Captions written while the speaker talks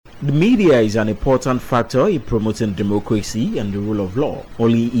The media is an important factor in promoting democracy and the rule of law,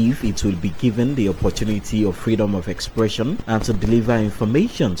 only if it will be given the opportunity of freedom of expression and to deliver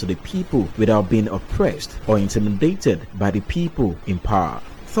information to the people without being oppressed or intimidated by the people in power.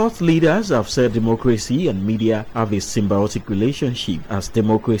 Thought leaders have said democracy and media have a symbiotic relationship, as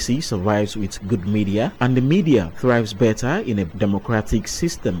democracy survives with good media and the media thrives better in a democratic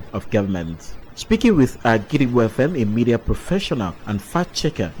system of government. Speaking with Agidigbo FM, a media professional and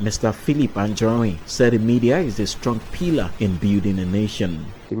fact-checker, Mr. Philip Anjorin said the media is a strong pillar in building a nation.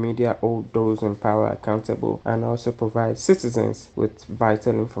 The media hold those in power accountable and also provide citizens with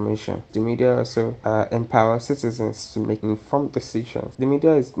vital information. The media also empowers citizens to make informed decisions. The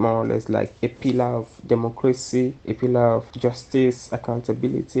media is more or less like a pillar of democracy, a pillar of justice,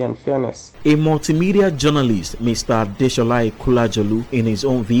 accountability, and fairness. A multimedia journalist, Mr. Deshola Kulajolu, in his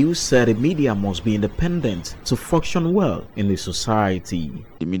own view, said the media must be independent to function well in the society.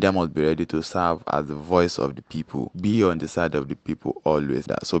 The media must be ready to serve as the voice of the people, be on the side of the people always.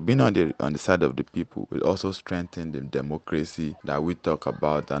 So being on the side of the people will also strengthen the democracy that we talk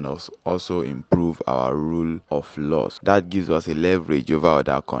about and also improve our rule of laws. That gives us a leverage over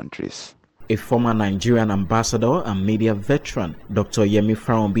other countries. A former Nigerian ambassador and media veteran, Dr. Yemi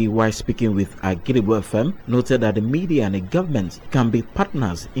Farambi, while speaking with Agidigbo FM, noted that the media and the government can be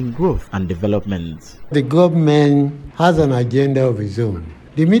partners in growth and development. The government has an agenda of its own.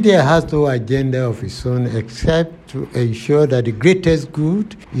 The media has no agenda of its own except to ensure that the greatest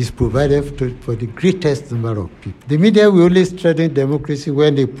good is provided for the greatest number of people. The media will only strengthen democracy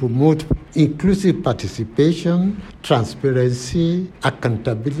when they promote inclusive participation, transparency,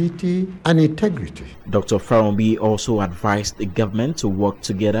 accountability, and integrity. Dr. Farambi also advised the government to work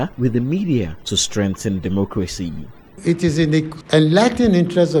together with the media to strengthen democracy. It is in the enlightened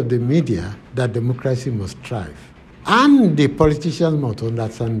interest of the media that democracy must thrive. And the politicians must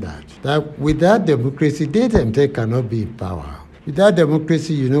understand that without democracy, they themselves cannot be in power. Without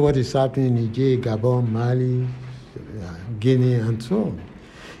democracy, you know what is happening in Niger, Gabon, Mali, Guinea, and so on.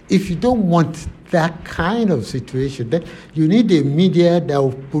 If you don't want that kind of situation, then you need a media that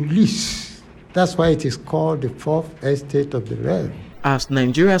will police. That's why it is called the fourth estate of the realm. As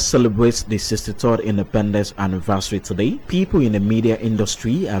Nigeria celebrates the 63rd independence anniversary today, people in the media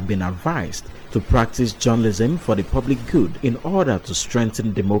industry have been advised to practice journalism for the public good in order to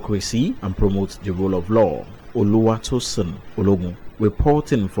strengthen democracy and promote the rule of law. Oluwatosin Ologun,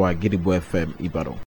 reporting for Agidigbo FM Ibadan.